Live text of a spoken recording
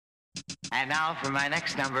And now for my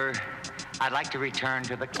next number, I'd like to return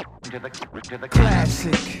to the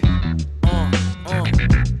classic.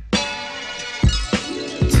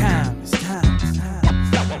 Time.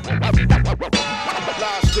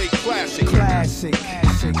 Live straight classic. Classic.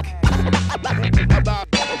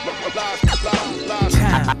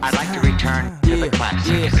 I'd like to return to the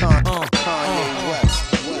classics.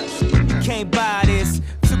 Can't buy this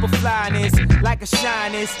super flyness, like a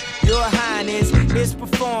shyness. Your highness is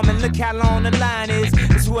performing. Look how long the line is.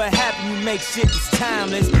 It's what happened. You make shit that's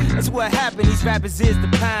timeless. That's what happened. These rappers is the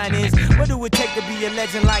pioneers. What do it take to be a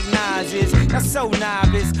legend like Nas is? That's so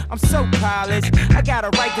novice. I'm so polished. I got a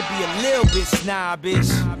right to be a little bit snobbish.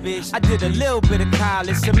 I did a little bit of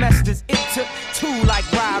college semesters. It took 2 like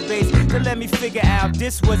ride bass to let me figure out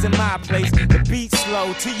this wasn't my place. The beat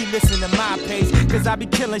slow till you listen to my pace. Cause I be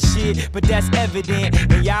killing shit, but that's evident.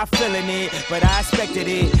 And y'all feeling it, but I expected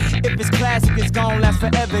it. If it's classic, it's gon' last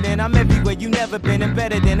forever. Then I'm everywhere you never been and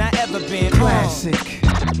better than I ever been. Classic.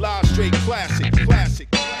 Live straight classic.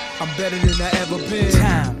 I'm better than I ever been.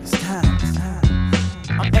 Time.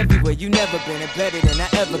 I'm everywhere you never been and better than I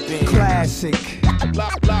ever been. Classic.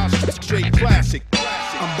 Live straight classic.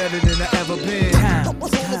 I'm better than I ever been.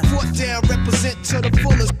 Hold the fort down, represent to the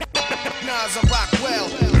fullest. Nas, I rock well.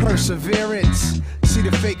 Perseverance. See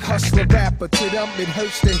the fake hustler rapper, to them it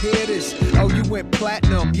hurts to hear this. Oh, you went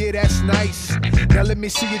platinum, yeah, that's nice. Now let me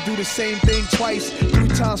see you do the same thing twice. 3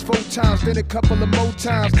 times, 4 times, then a couple of more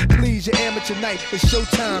times. Please, your amateur night, it's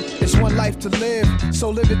showtime. It's one life to live, so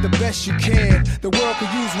live it the best you can. The world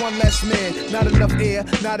could use one less man. Not enough air,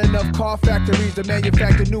 not enough car factories to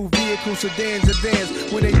manufacture new vehicles, sedans and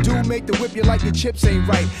vans. When they do make the whip, you like your chips ain't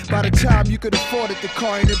right. By the time you could afford it, the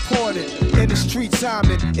car ain't important. In the streets, I'm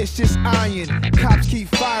in, it's just iron. Cops keep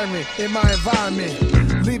firing in my environment.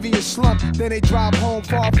 Leaving your slump, then they drive home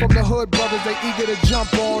far from the hood. Brothers, they eager to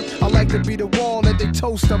jump on. I like to be the wall that they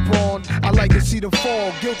toast up on. I like to see them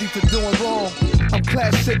fall, guilty for doing wrong. I'm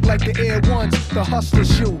classic like the Air Ones, the hustler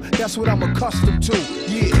shoe. That's what I'm accustomed to.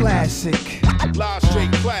 Yeah, classic. Live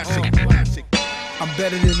straight classic. I'm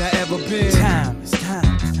better than I ever been. Time.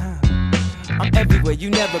 I'm everywhere you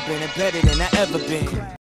never been and better than I ever been.